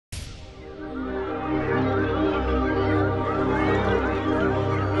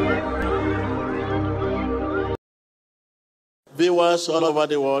viewers all over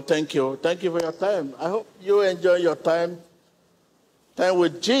the world, thank you. Thank you for your time. I hope you enjoy your time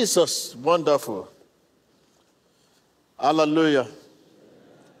with Jesus. Wonderful. Hallelujah.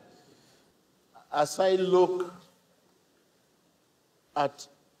 As I look at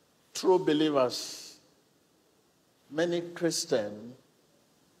true believers, many Christians,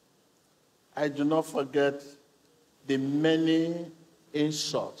 I do not forget the many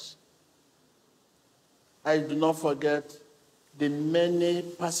insults. I do not forget the many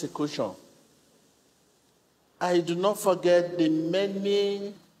persecutions. I do not forget the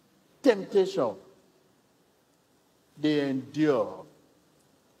many temptations they endure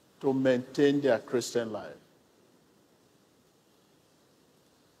to maintain their Christian life.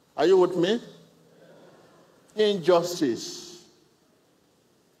 Are you with me? Injustice,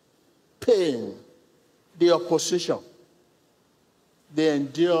 pain, the opposition they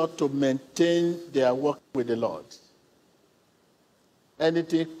endure to maintain their work with the Lord.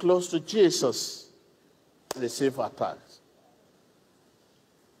 Anything close to Jesus, receive attacks.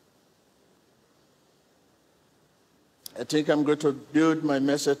 I think I'm going to build my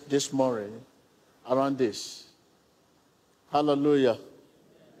message this morning around this. Hallelujah.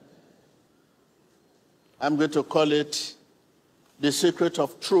 I'm going to call it the secret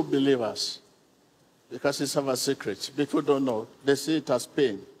of true believers, because it's our secret. People don't know. They see it as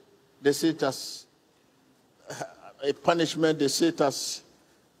pain. They see it as a punishment. They see it as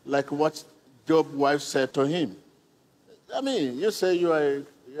like what Job's wife said to him. I mean, you say you are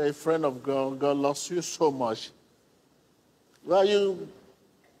a friend of God. God loves you so much. Well, you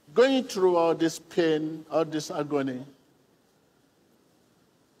going through all this pain, all this agony.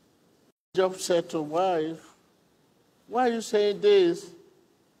 Job said to wife, why are you saying this?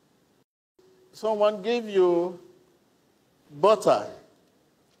 Someone gave you butter,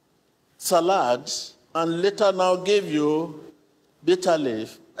 salad, and later now gave you bitter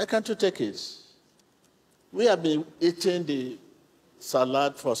leaf. Why can't you take it? We have been eating the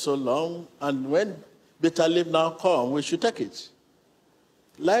salad for so long, and when bitter leaf now comes, we should take it.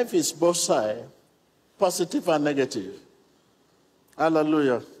 Life is both sides, positive and negative.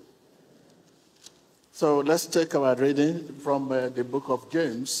 Hallelujah. So let's take our reading from the book of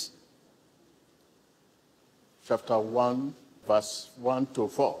James, chapter 1, verse 1 to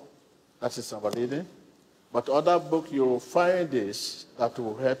 4. That is our reading. But other book you will find this that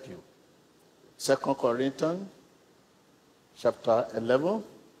will help you. 2 Corinthians, chapter 11.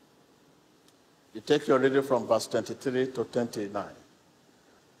 You take your reading from verse 23 to 29.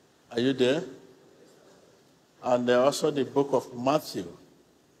 Are you there? And also the book of Matthew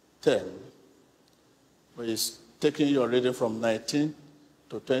 10, where he's taking your reading from 19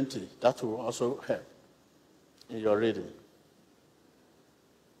 to 20. That will also help in your reading.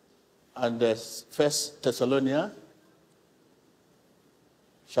 And the 1 Thessalonians,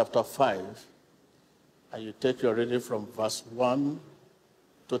 chapter 5, and you take your reading from verse 1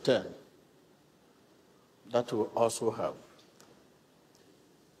 to 10. That will also help.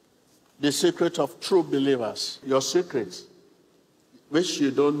 The secret of true believers, your secret, which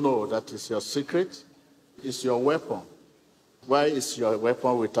you don't know that is your secret, is your weapon. Why is your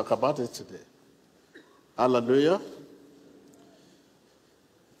weapon? We'll talk about it today. Hallelujah.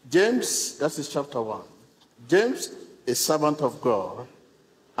 James, that is chapter 1. James, a servant of God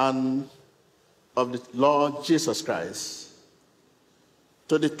and of the Lord Jesus Christ,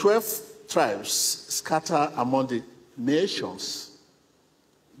 to the 12 tribes scattered among the nations,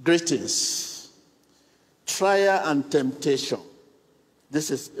 greetings, trial and temptation. This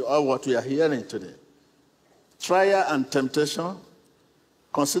is all what we are hearing today. Trial and temptation,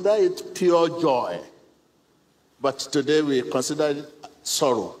 consider it pure joy. But today we consider it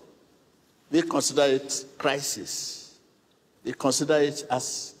sorrow. We consider it crisis. We consider it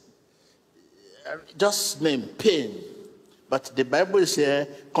as just name pain. But the Bible is here,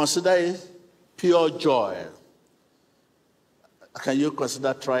 consider it pure joy. Can you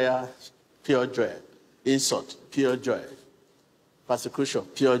consider trial pure joy? Insult, pure joy. Persecution,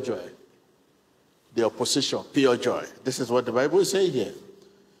 pure joy. The opposition, pure joy. This is what the Bible is saying here.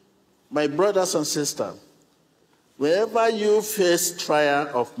 My brothers and sisters, wherever you face trial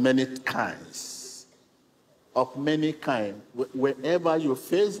of many kinds, wherever you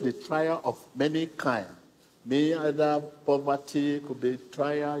face the trial of many kinds, may either poverty could be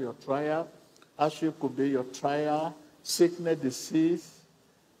trial, your trial, hardship could be your trial, sickness, disease,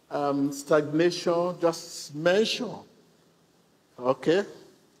 stagnation, just mention. Okay?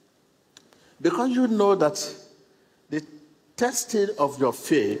 Because you know that the testing of your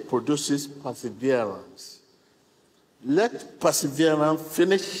faith produces perseverance. Let perseverance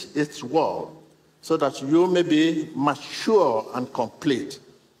finish its work so that you may be mature and complete,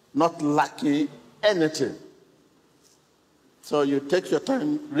 not lacking anything. So you take your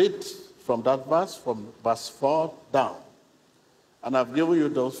time, read from that verse, from verse 4 down. And I've given you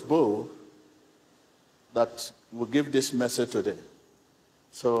those books that will give this message today.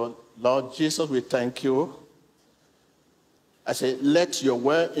 So, Lord Jesus, we thank you. I say, let your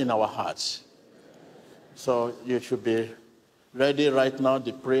word in our hearts. So you should be ready right now.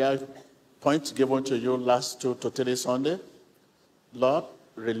 The prayer points given to you last 2 to 3 Sundays. Lord,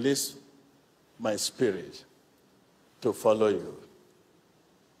 release my spirit to follow you.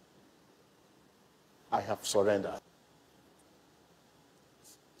 I have surrendered.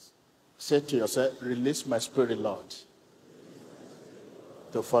 Say to yourself, release my spirit, Lord,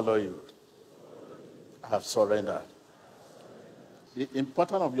 to follow you. I have surrendered. The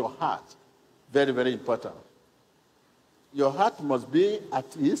importance of your heart, very, very important. Your heart must be at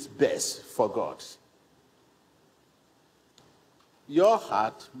its best for God. Your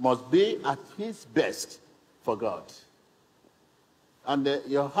heart must be at its best for God. And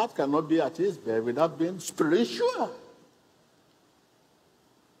your heart cannot be at its best without being spiritual.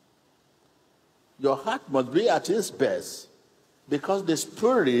 Your heart must be at its best because the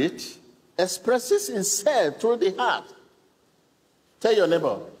Spirit expresses itself through the heart. Tell your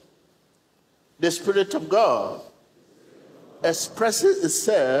neighbor, the Spirit of God expresses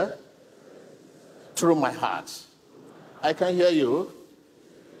itself through my heart. I can hear you.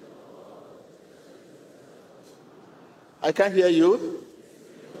 I can hear you.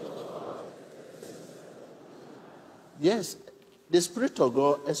 Yes, the Spirit of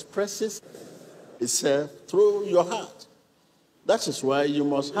God expresses itself through your heart. That is why you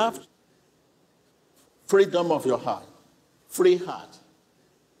must have freedom of your heart, free heart,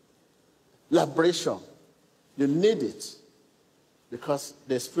 liberation. You need it because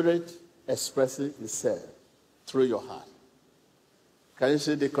the Spirit expresses itself through your heart. Can you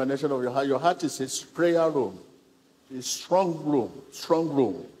see the connection of your heart? Your heart is a prayer room, a strong room, strong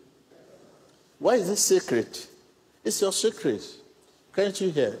room. Why is it secret? It's your secret. Can't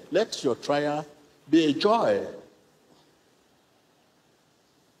you hear? Let your trial be a joy.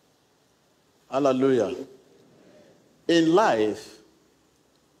 Hallelujah. In life,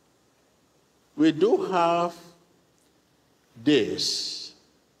 we do have days.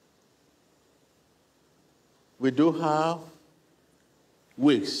 We do have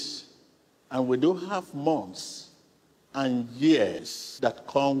weeks. And we do have months and years that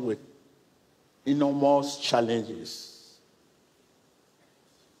come with enormous challenges.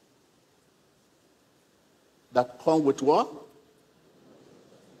 That come with what?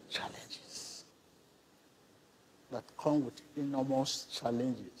 Challenges. That come with enormous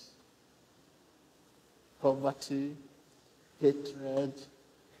challenges. Poverty, hatred,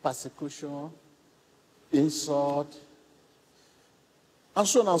 persecution, insult, and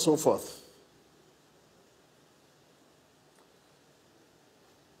so on and so forth.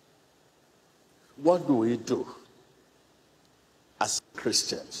 What do we do as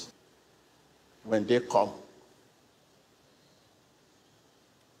Christians when they come?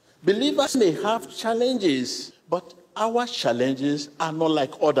 Believers may have challenges, but our challenges are not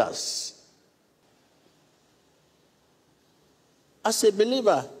like others. As a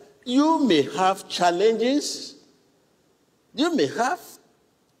believer, you may have challenges. You may have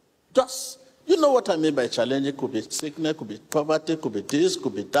you know what I mean by challenge. It could be sickness, could be poverty, could be this,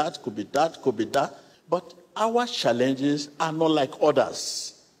 could be that, could be that, could be that. But our challenges are not like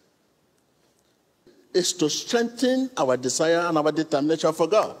others. It's to strengthen our desire and our determination for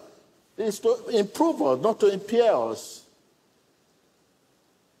God. It's to improve us, not to impair us.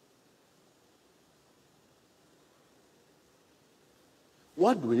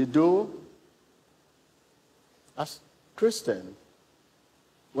 What do we do as Christians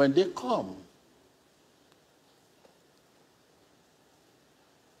when they come?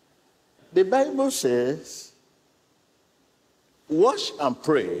 The Bible says, watch and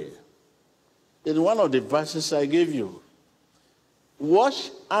pray. In one of the verses I gave you,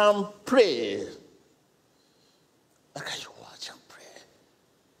 watch and pray. How can you watch and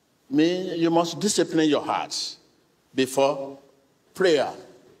pray? You must discipline your heart before prayer.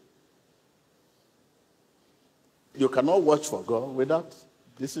 You cannot watch for God without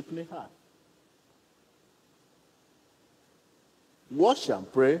disciplining heart. Watch and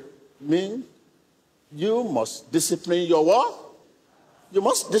pray means you must discipline your what? You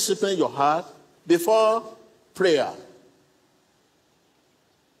must discipline your heart before prayer.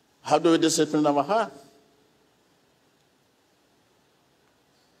 How do we discipline our heart?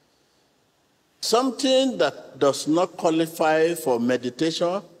 Something that does not qualify for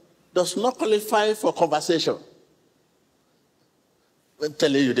meditation does not qualify for conversation. I'm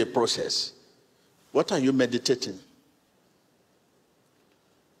telling you the process. What are you meditating?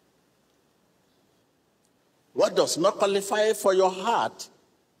 What does not qualify for your heart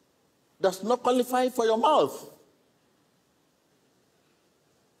does not qualify for your mouth.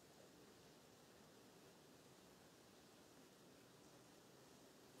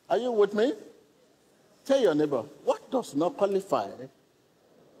 Are you with me? Tell your neighbor, what does not qualify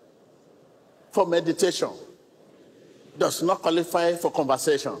for meditation does not qualify for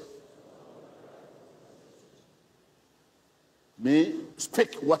conversation. Me,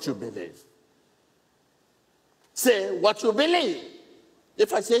 speak what you believe. Say what you believe.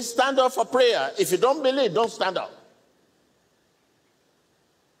 If I say stand up for prayer, if you don't believe, don't stand up.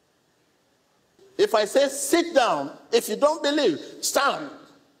 If I say sit down, if you don't believe, stand.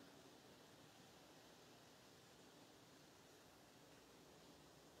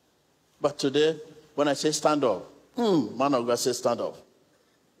 But today, when I say stand up, man of God says stand up.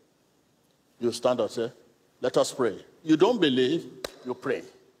 You stand up, say, let us pray. You don't believe, you pray.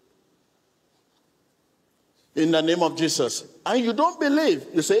 In the name of Jesus. And you don't believe,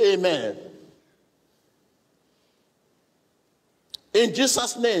 you say amen. In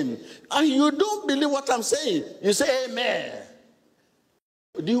Jesus' name. And you don't believe what I'm saying, you say amen.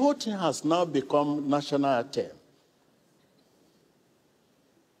 The whole thing has now become national anthem.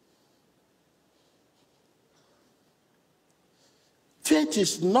 Faith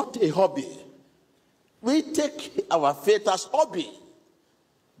is not a hobby. We take our faith as hobby.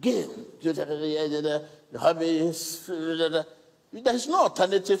 Game. The hobby is... There is no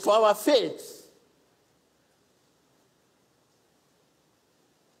alternative for our faith.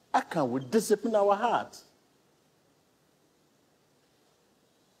 How can we discipline our heart?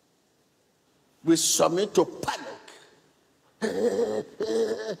 We submit to panic.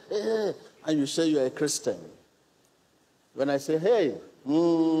 And you say you're a Christian. When I say, hey,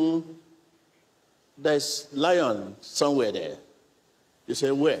 there's lion somewhere there. You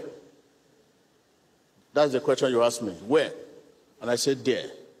say, where? That's the question you ask me. Where? And I say, there.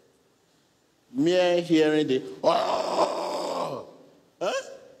 Mere hearing the, oh! Huh?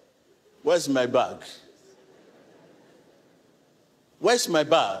 Where's my bag? Where's my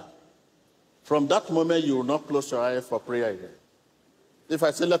bag? From that moment, you will not close your eyes for prayer again. If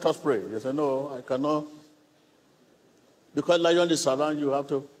I say, let us pray, you say, no, I cannot. Because lion is around, you have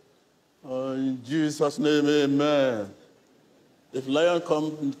to, in Jesus' name, amen. If lion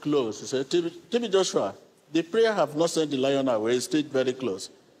come close, you say, TB Joshua, the prayer have not sent the lion away, it's still very close.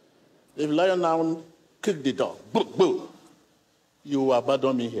 If lion now kick the door, boom, boom, you will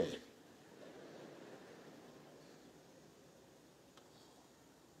abandon me here.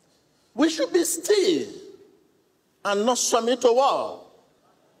 We should be still and not submit to war.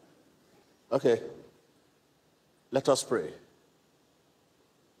 Okay. Let us pray.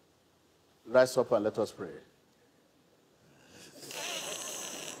 Rise up and let us pray.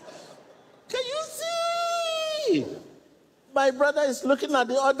 Can you see? My brother is looking at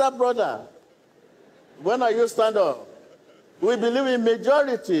the other brother. When are you stand up? We believe in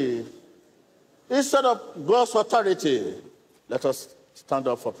majority instead of God's authority. Let us stand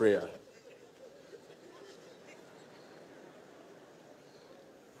up for prayer.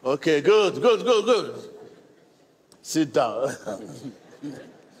 Okay, good. Sit down.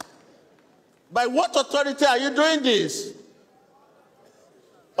 By what authority are you doing this?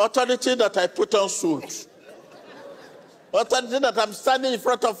 Authority that I put on suit. Authority that I'm standing in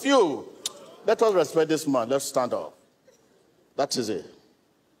front of you. Let us respect this man. Let's stand up. That is it.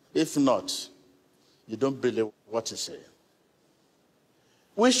 If not, you don't believe what he says.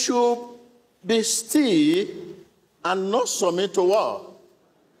 We should be still and not submit to war.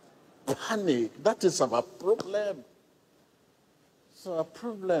 Panic. That is our problem. It's our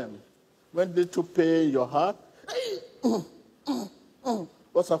problem. When did you pay your heart?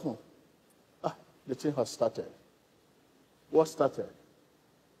 What's happened? The thing has started. What started?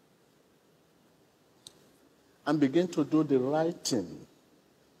 And begin to do the right thing.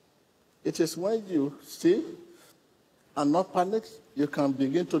 It is when you see and not panic, you can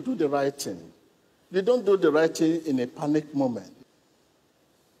begin to do the right thing. You don't do the right thing in a panic moment.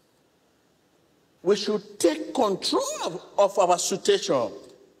 We should take control of our situation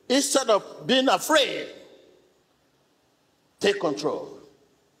instead of being afraid. Take control.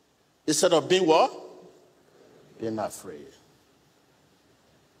 Instead of being what? Being afraid.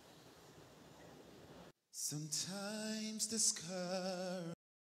 Sometimes discouraged.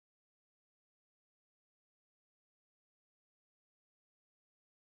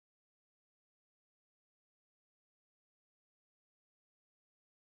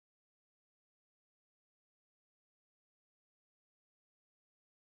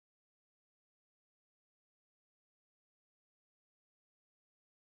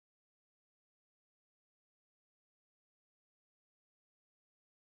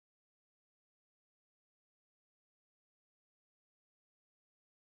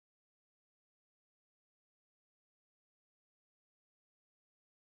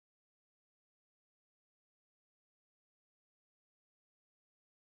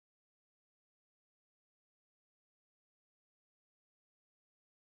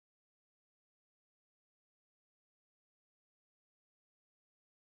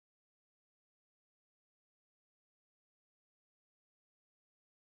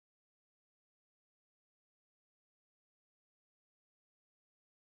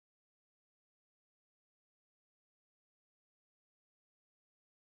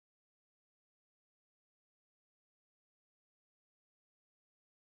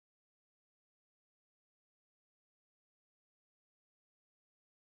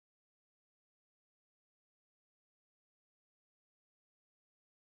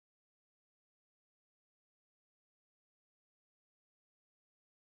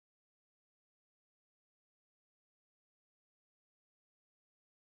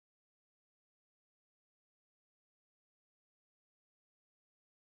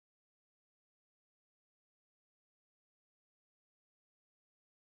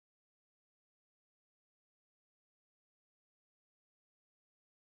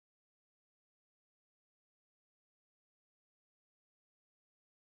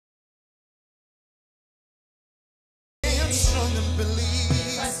 and believe.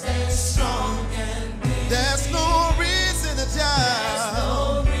 There's no reason to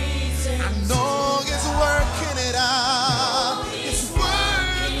doubt. I know it's working it out. It's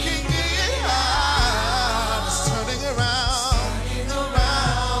working it out. It's turning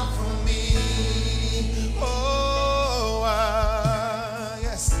around for me. Oh,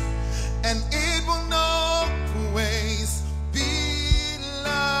 yes. And it will not always be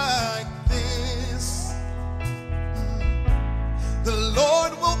like this. The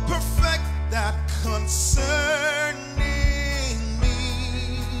Lord will perfect that concerning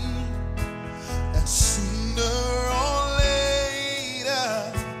me, and sooner or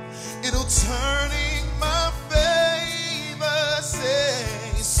later it'll turn in my favor. Say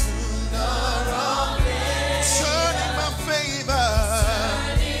sooner or later, turn in my favor.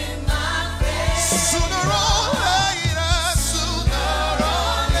 Sooner or later, sooner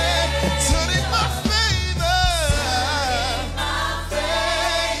or later, turn in my favor.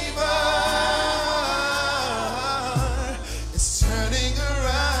 It's turning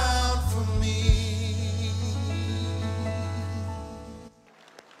around for me.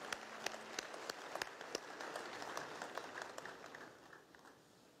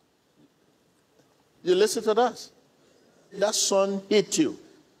 You listen to that? That sun hit you.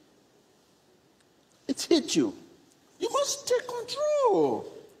 It hit you. You must take control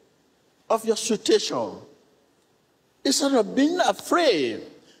of your situation instead of being afraid,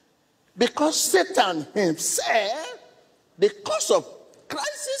 because Satan himself, the cause of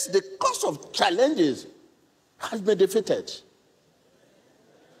crisis, the cause of challenges, has been defeated.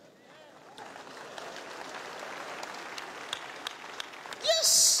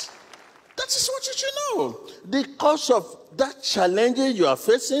 Yes, that is what you should know. The cause of that challenge you are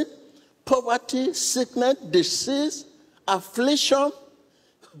facing, poverty, sickness, disease, affliction,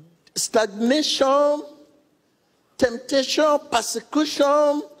 stagnation, temptation,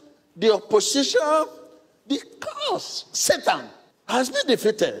 persecution, the opposition, the cause, Satan, has been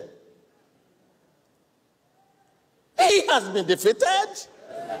defeated. He has been defeated.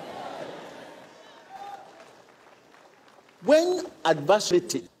 When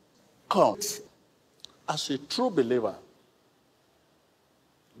adversity comes, as a true believer,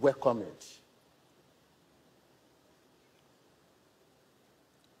 welcome it.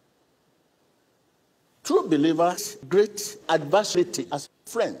 True believers greet adversity as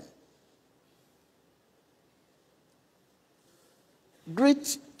friend.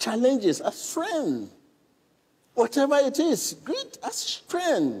 Greet challenges as friend. Whatever it is, greet as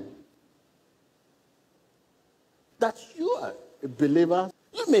friend. That you are a believer.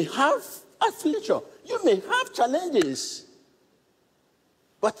 You may have affliction. You may have challenges.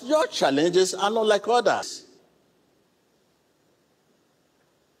 But your challenges are not like others.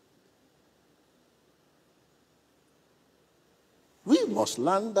 We must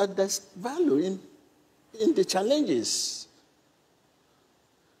learn that there's value in the challenges.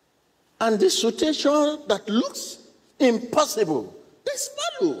 And the situation that looks impossible, there's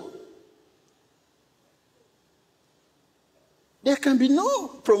value. There can be no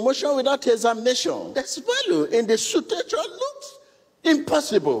promotion without examination. There's value in the situation that looks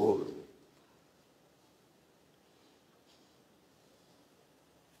impossible.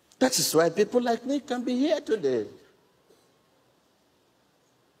 That is why people like me can be here today.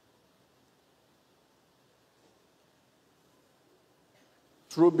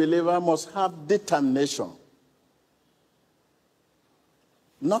 True believer must have determination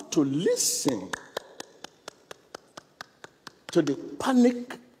not to listen to the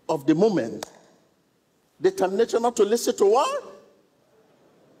panic of the moment. Determination not to listen to what?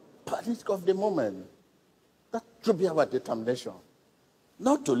 Panic of the moment. That should be our determination.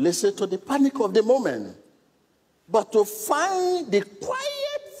 Not to listen to the panic of the moment, but to find the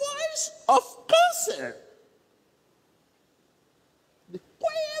quiet voice of counsel. The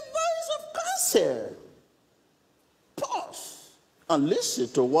quiet voice of counsel. Pause and listen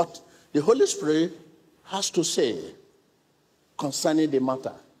to what the Holy Spirit has to say concerning the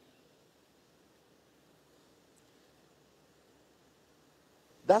matter.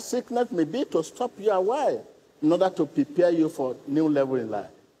 That sickness may be to stop you a while in order to prepare you for a new level in life.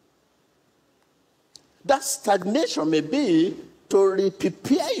 That stagnation may be to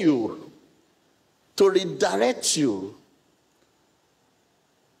prepare you, to redirect you,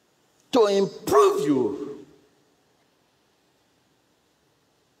 to improve you.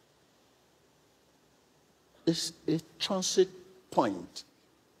 It's a transit point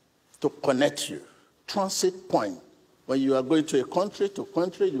to connect you. Transit point. When you are going to a country to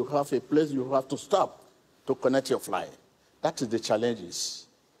country, you have a place you have to stop to connect your flight. That is the challenges.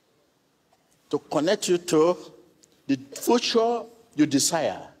 To connect you to the future you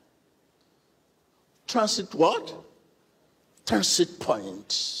desire. Transit what? Transit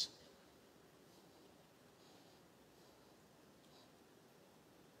point.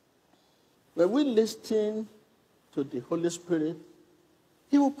 When we listen to the Holy Spirit,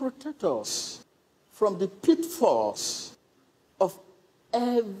 He will protect us from the pitfalls of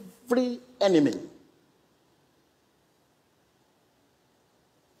every enemy.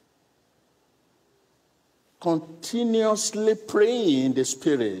 Continuously praying in the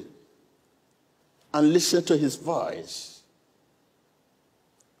Spirit and listen to His voice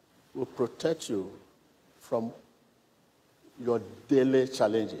will protect you from your daily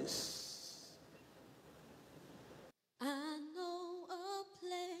challenges. I know a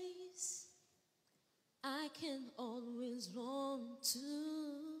place I can always run to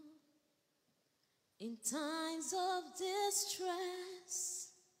in times of distress,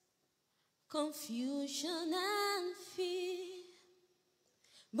 confusion and fear.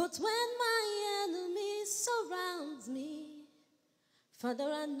 But when my enemy surrounds me,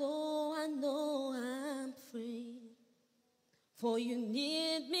 Father, I know I'm free. For you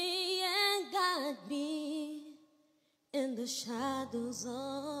lead me and guide me in the shadows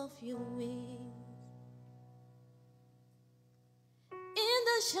of your wings. In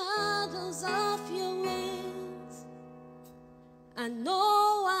the shadows of your wings, I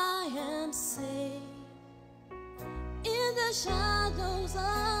know I am safe. In the shadows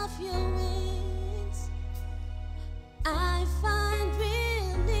of your wings, I find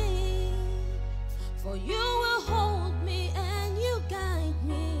relief. For you will hold me and you guide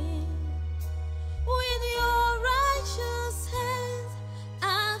me. With your righteous hands,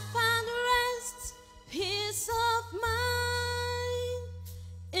 I find rest, peace of mind.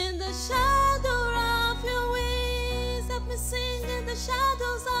 In the shadow of your wings, let me sing in the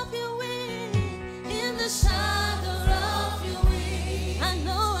shadows of your wings. In the shadow of your wings, I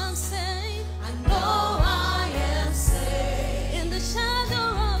know I'm safe. I know I am safe. In the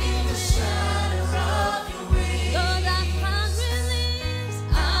shadow of your wings, Lord, I find relief.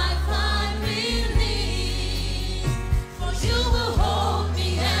 I find relief. For you will hold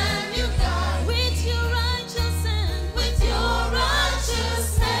me and you guide. With your righteous hand, with your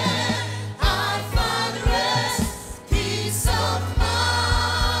righteous hand, I find rest, peace of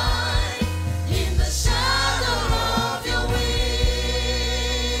mind. In the shadow of your wings,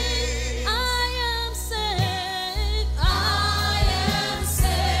 I am safe. I am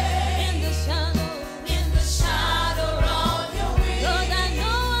safe. In the shadow of your wings, Lord, I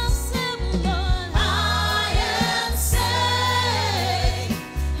know I'm safe, Lord. I am safe.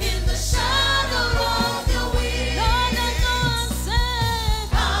 In the shadow of your wings, Lord, I know I'm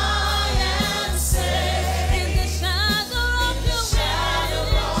safe. I am safe. In the shadow of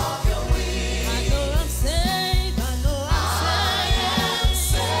your wings, I know I'm safe. I know I'm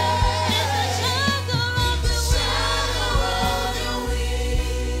safe. In the shadow of your wings.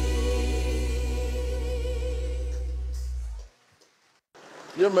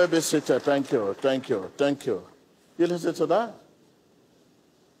 You may be seated. Thank you, thank you, thank you. You listen to that?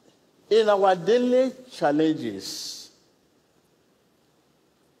 In our daily challenges,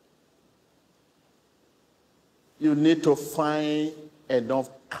 you need to find enough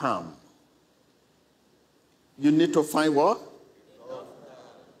calm. You need to find what?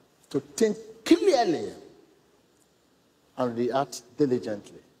 To think clearly and react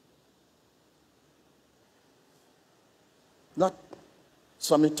diligently. Not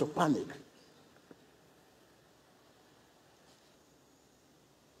submit to panic.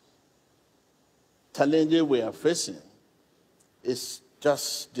 Challenges we are facing is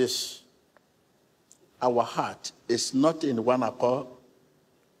just this. Our heart is not in one accord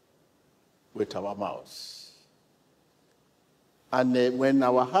with our mouths. And when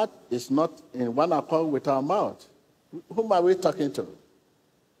our heart is not in one accord with our mouth, whom are we talking to?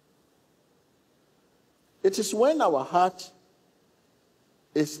 It is when our heart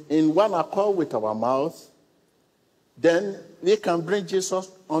is in one accord with our mouth, then we can bring Jesus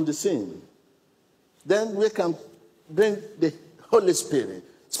on the scene. Then we can bring the Holy Spirit,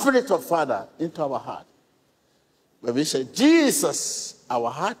 Spirit of Father, into our heart. When we say Jesus, our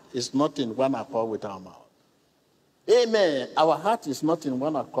heart is not in one accord with our mouth. Amen. Our heart is not in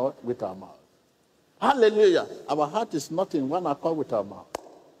one accord with our mouth. Hallelujah. Our heart is not in one accord with our mouth.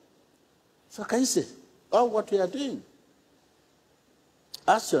 So can you see all what we are doing?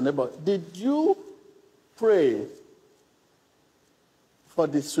 Ask your neighbor, did you pray for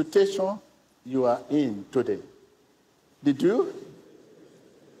the situation you are in today? Did you?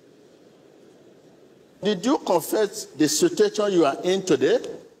 Did you confess the situation you are in today?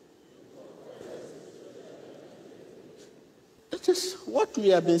 That is what we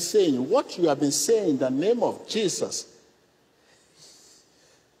have been saying. What you have been saying in the name of Jesus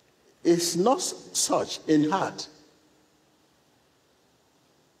is not such in heart.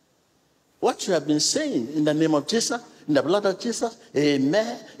 What you have been saying in the name of Jesus, in the blood of Jesus,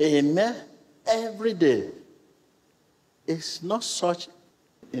 amen, amen, every day, is not such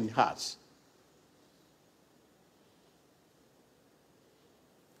in hearts.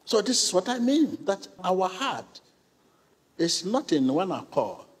 So this is what I mean, that our heart is not in one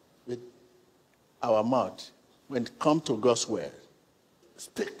accord with our mouth when it comes to God's word.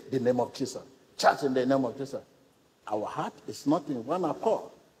 Speak the name of Jesus. Chant in the name of Jesus. Our heart is not in one accord.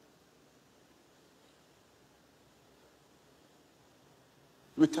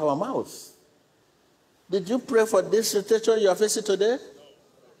 With our mouth. Did you pray for this situation you are facing today?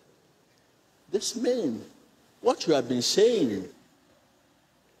 This means what you have been saying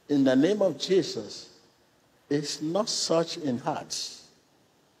in the name of Jesus is not such in hearts.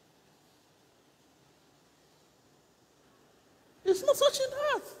 It's not such in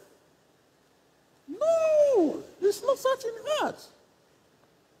hearts. No, it's not such in hearts.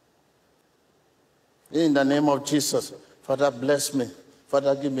 In the name of Jesus, Father, bless me.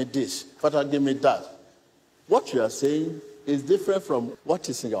 Father, give me this. Father, give me that. What you are saying is different from what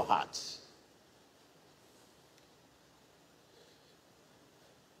is in your heart.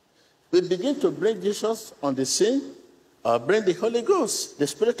 We begin to bring Jesus on the scene, or bring the Holy Ghost, the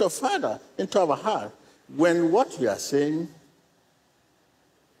Spirit of Father, into our heart, when what we are saying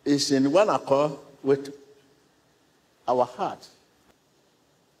is in one accord with our heart.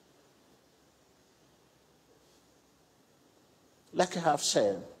 Like I have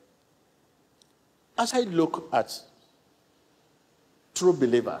said, as I look at true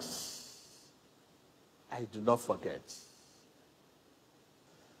believers, I do not forget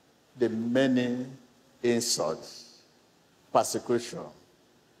the many insults, persecution,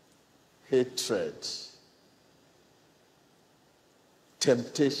 hatred,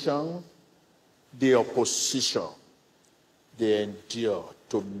 temptation, the opposition they endure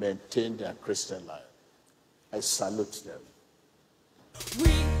to maintain their Christian life. I salute them.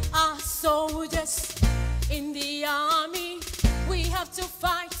 We are soldiers in the army. We have to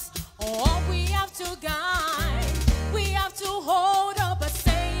fight or we have to guide. We have to hold up a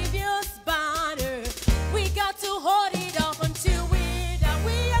Savior's banner. We got to hold it up until we're done.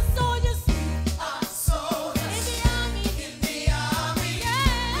 We are soldiers. We are soldiers in the army. In the army,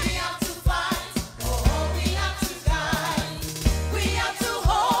 yeah. We have to fight or we have to guide. We have to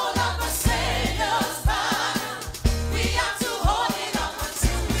hold up a Savior's banner. We have to hold it up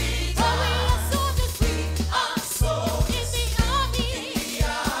until we die. Oh, we are soldiers. We are soldiers in the army. In the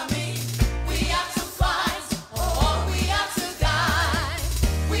army, we have to fight or we have to guide.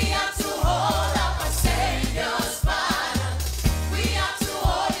 We have to hold up a Savior's banner. We have to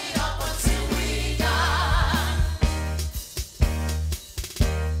hold it up until we die.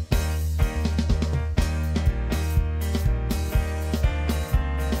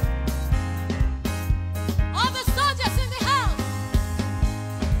 All the soldiers in the house,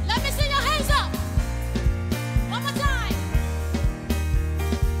 let me see your hands up. One more time.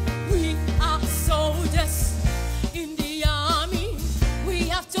 We are soldiers in the army. We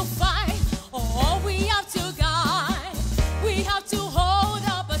have to fight or we have to guide. We have to hold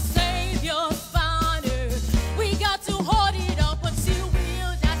up a Savior's banner. We got to hold it up until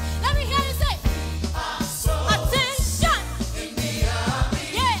we'll die. Let me hear you say, attention. In the army,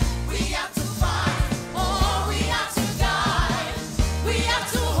 yeah. We have to fight or we have to guide. We have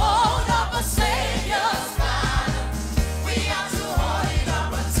to hold up a Savior's banner. We have to hold it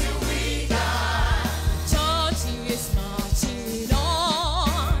up until we die. Church is marching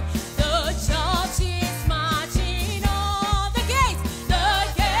on. The church is marching on. The gates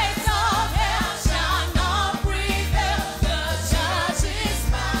of hell shall not prevail. The church is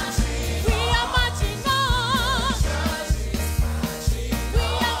marching. We are marching on. The church is marching. We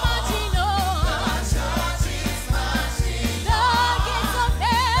are marching on. The church is marching. The gates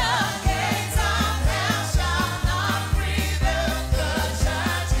of hell shall not prevail. The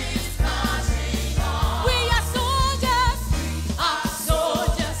church is marching on. We are soldiers. We are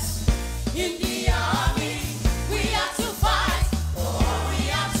soldiers in the army. We have to fight or we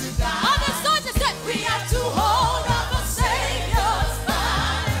have to die. All the soldiers said we have to hold up a Savior's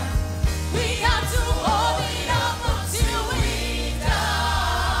banner. We have to hold it up until we die.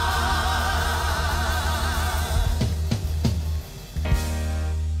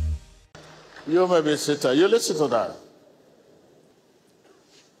 You may be seated. You listen to that.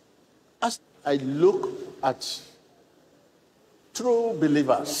 As I look at true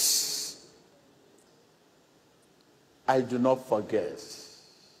believers, I do not forget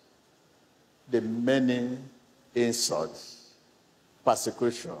the many insults,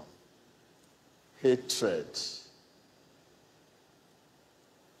 persecution, hatred,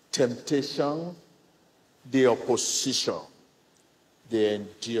 temptation, the opposition they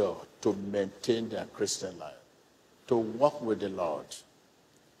endure to maintain their Christian life, to walk with the Lord.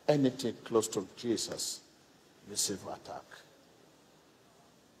 Anything close to Jesus, receive attack.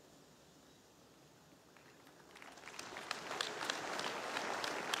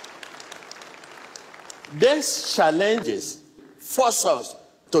 These challenges force us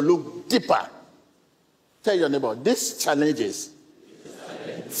to look deeper. Tell your neighbor, these challenges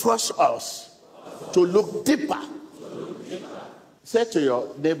force us to look deeper. Say to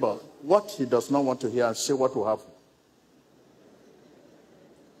your neighbor what he does not want to hear and see what will happen.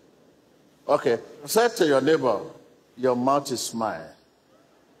 Okay, say to your neighbor, your mouth is smile.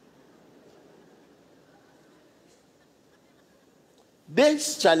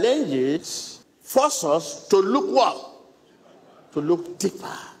 These challenges force us to look what? To look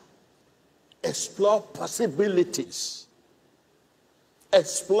deeper. Explore possibilities.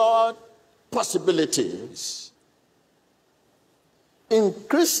 Explore possibilities.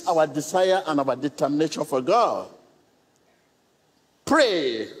 Increase our desire and our determination for God.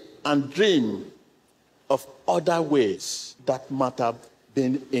 Pray and dream of other ways that might have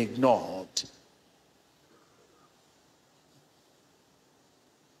been ignored.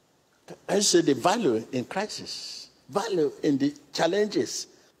 I say the value in crisis, value in the challenges.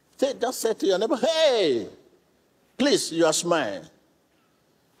 Just say to your neighbor, hey, please, you are smiling.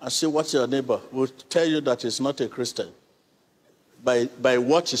 And see what your neighbor will tell you that he's not a Christian. By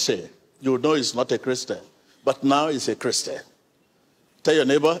what you say, you know he's not a Christian. But now he's a Christian. Tell your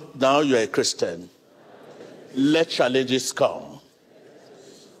neighbor, now you're a Christian. Let challenges come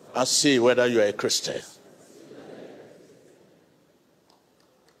and see whether you're a Christian.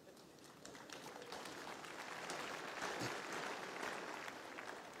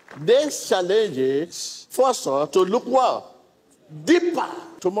 These challenges force us to look what? Deeper.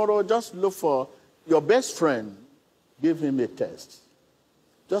 Tomorrow, just look for your best friend. Give him a test.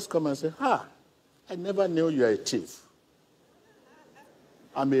 Just come and say, I never knew you are a thief.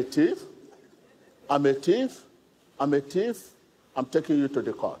 I'm a thief. I'm a thief. I'm a thief. I'm taking you to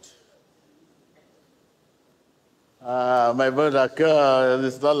the court. My brother, God,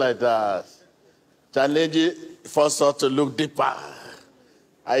 it's not like that. Challenge force us to look deeper.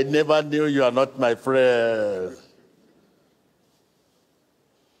 I never knew you are not my friend.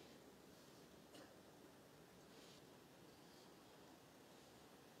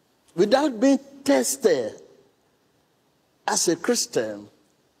 Without being tested as a Christian,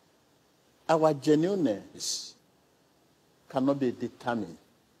 our genuineness cannot be determined.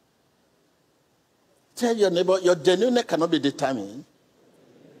 Tell your neighbor, your genuineness cannot be determined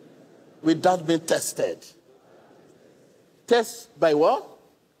without being tested. Test by what?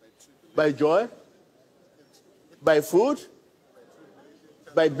 By joy? By food?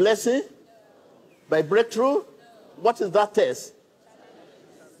 By blessing? By breakthrough? What is that test?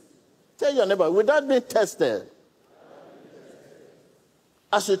 Tell your neighbor, without being tested,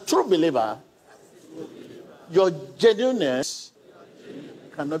 as a true believer, your genuineness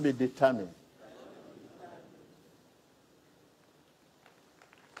cannot be determined.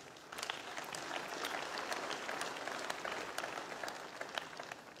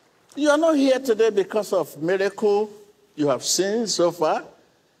 You are not here today because of miracle you have seen so far.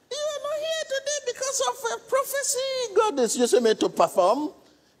 You are not here today because of a prophecy God is using me to perform. No,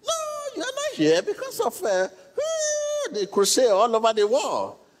 you are not here because of the crusade all over the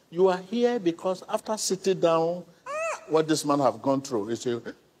world. You are here because after sitting down, what this man have gone through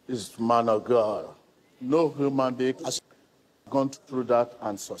is man of God. No human being has gone through that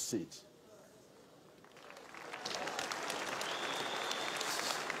and succeed.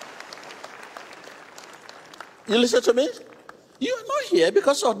 You listen to me? You are not here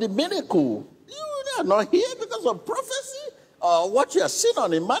because of the miracle. You are not here because of prophecy or what you have seen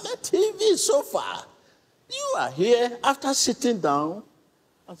on Emmanuel TV so far. You are here after sitting down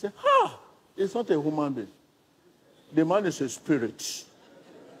and say, it's not a human being. The man is a spirit.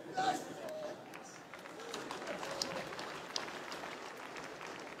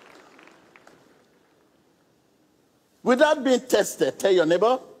 Without being tested, tell your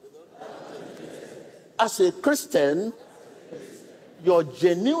neighbor, as a Christian, your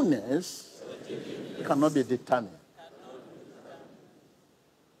genuineness cannot be determined.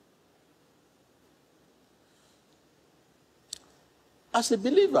 As a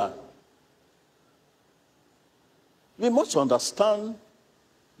believer, we must understand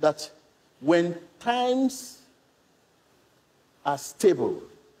that when times are stable,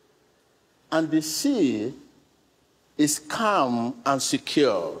 and the sea is calm and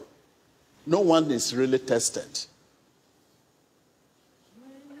secure. No one is really tested.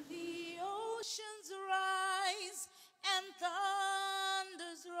 When the oceans rise and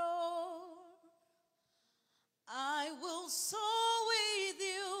thunders roar, I will soar with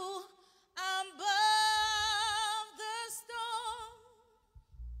you above the storm.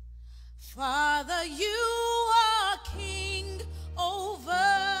 Father, you are king over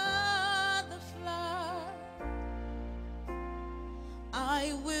the flood.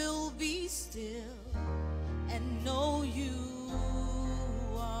 I will be still and know you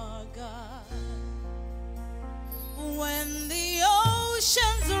are God. When the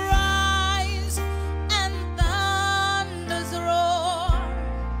oceans rise and thunders roar,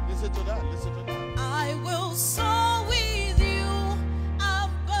 Listen to that, listen to that. I will soar with you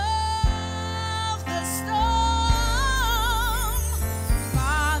above the storm.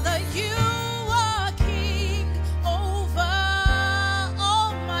 Father, you are king over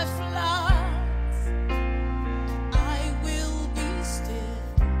all my floods. I will be still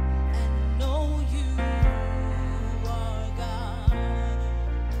and know you are God.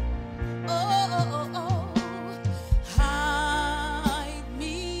 Oh, oh, oh, hide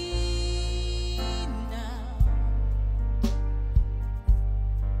me now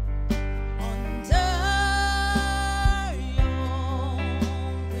under your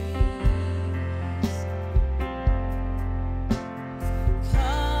wings.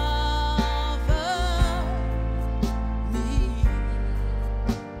 Cover me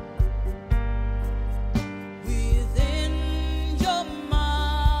within your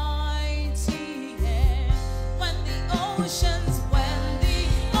mighty hand. When the oceans rise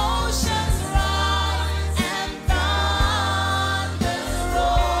and thunders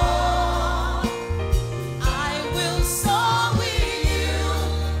roar, I will soar with you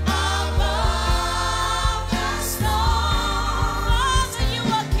above the storm.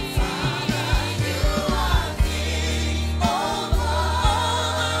 Father, you are king. Over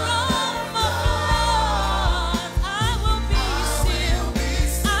all my floods. I will be still.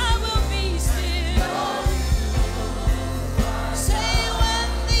 I will be still. Say when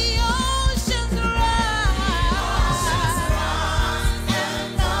the oceans rise and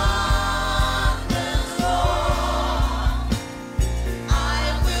thunders roar,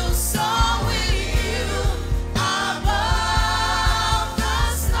 I will soar with you above the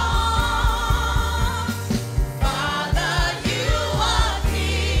storm. Father, you are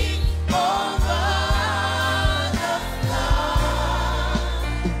king over the flood.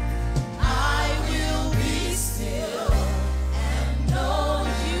 I will be still and know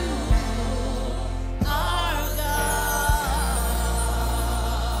you are God.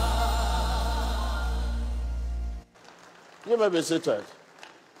 You may be seated.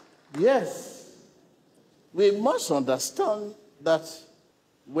 Yes, we must understand that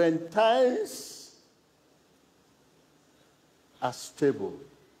when times are stable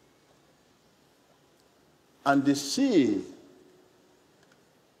and the sea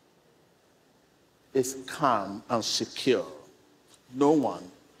is calm and secure, no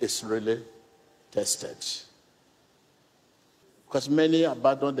one is really tested. Because many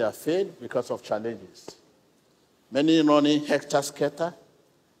abandon their faith because of challenges. Many running hector-scatter.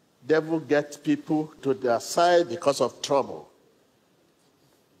 Devil gets people to their side because of trouble.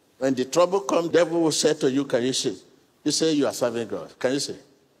 When the trouble comes, devil will say to you, can you see? You say you are serving God. Can you see?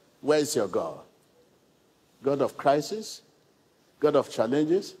 Where is your God? God of crisis? God of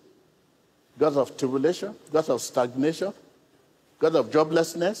challenges? God of tribulation? God of stagnation? God of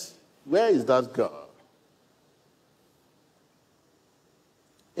joblessness? Where is that God?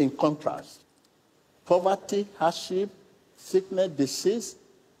 In contrast, poverty, hardship, sickness, disease,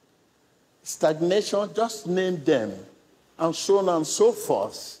 stagnation, just name them, and so on and so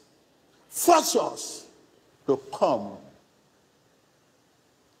forth, force us to come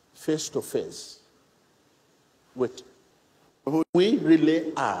face to face with who we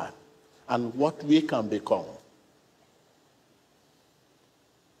really are and what we can become.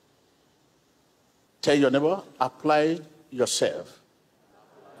 Tell your neighbor, apply yourself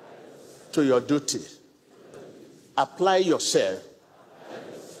to your duty. Apply yourself.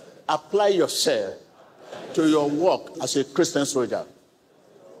 Apply yourself to your work as a Christian soldier.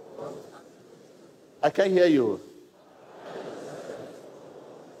 I can't hear you.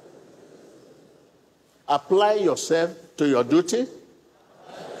 Apply yourself to your duty.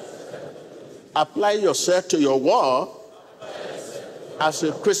 Apply yourself to your war as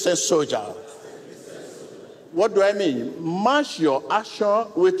a Christian soldier. What do I mean? Match your action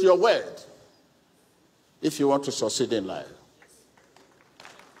with your word if you want to succeed in life.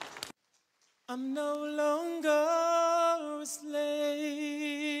 I'm no longer a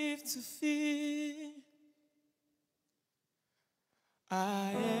slave to fear.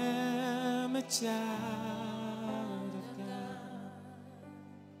 I am a child of God.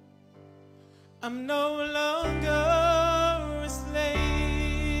 I'm no longer a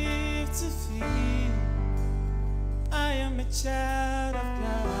slave to fear. I am a child of God.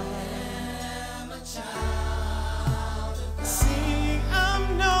 I am a child of God. Sing,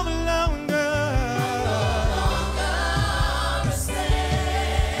 I'm no longer a slave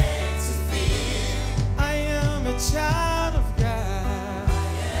to fear. I am a child of God. I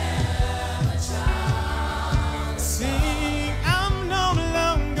am a child. Sing, I'm no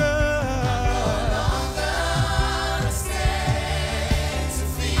longer a slave to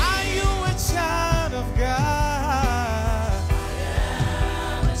fear. Are you a child of God? I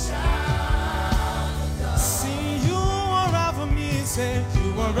am a child of God. See, you unravel me, say, you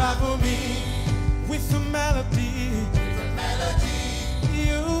unravel me with a melody. With a melody.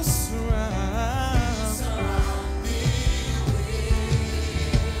 You surround me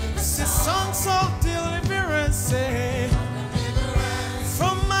with. Say, songs of deliverance, say,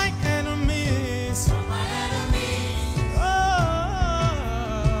 from my enemies. From my enemies. Oh,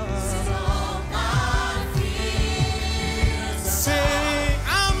 say,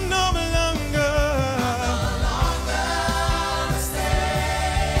 I'm no longer a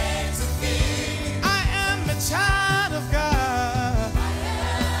slave to fear. I am a child of God. I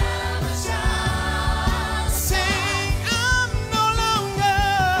am a child. Say, I'm no longer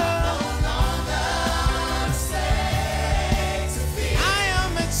a slave to fear. I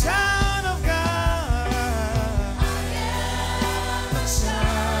am a child of God. I am a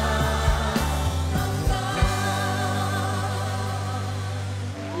child of God.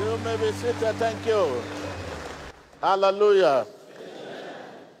 You may be seated. Thank you. Hallelujah.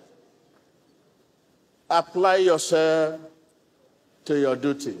 Apply yourself to your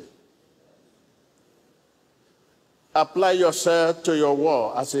duty. Apply yourself to your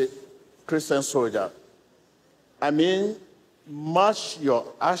war as a Christian soldier. I mean, match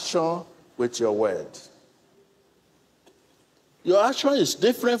your action with your word. Your action is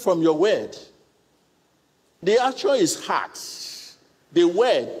different from your word. The action is heart. The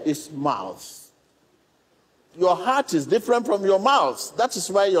word is mouth. Your heart is different from your mouth. That is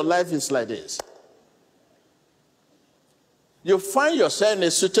why your life is like this. You find yourself in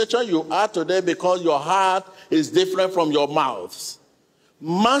a situation you are today because your heart is different from your mouth.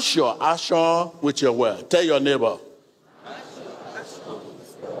 Match your action with your word. Tell your neighbor.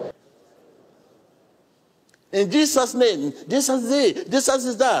 In Jesus' name, this is it, this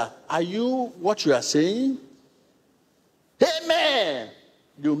is that. Are you what you are saying? Amen.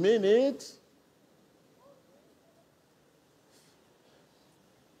 You mean it?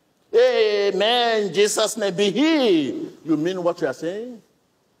 Amen. Jesus' name be healed. You mean what you are saying?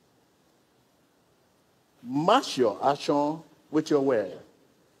 Match your action with your word.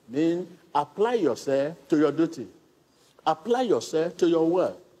 Mean apply yourself to your duty. Apply yourself to your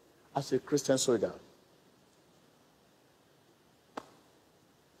word as a Christian soldier.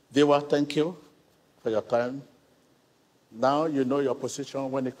 Viewer, thank you for your time. Now you know your position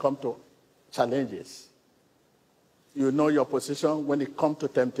when it comes to challenges. You know your position when it comes to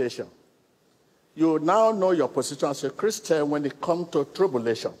temptation. You now know your position as a Christian when it comes to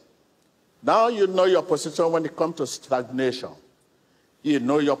tribulation. Now you know your position when it comes to stagnation. You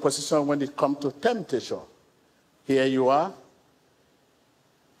know your position when it comes to temptation. Here you are.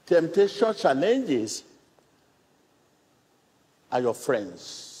 Temptation challenges are your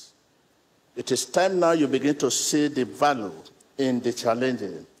friends. It is time now you begin to see the value in the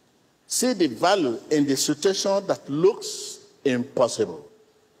challenges. See the value in the situation that looks impossible.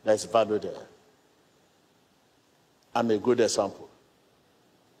 There's value there. I'm a good example.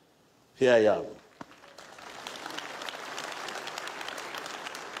 Here I am.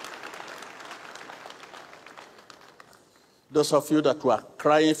 Those of you that were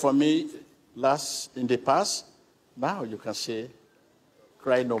crying for me in the past, now you can say,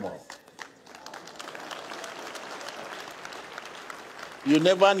 cry no more. You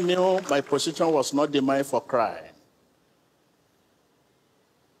never knew my position was not the mind for crying.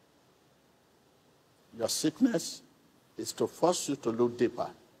 Your sickness is to force you to look deeper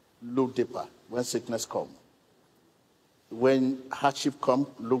when sickness comes. When hardship comes,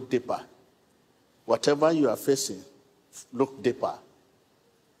 look deeper. Whatever you are facing, look deeper.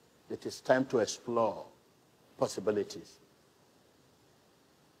 It is time to explore possibilities.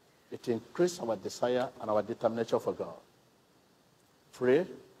 It increases our desire and our determination for God. Pray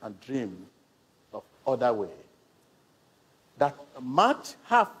and dream of other way that might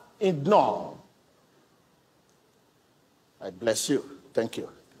have ignore. I bless you. Thank you.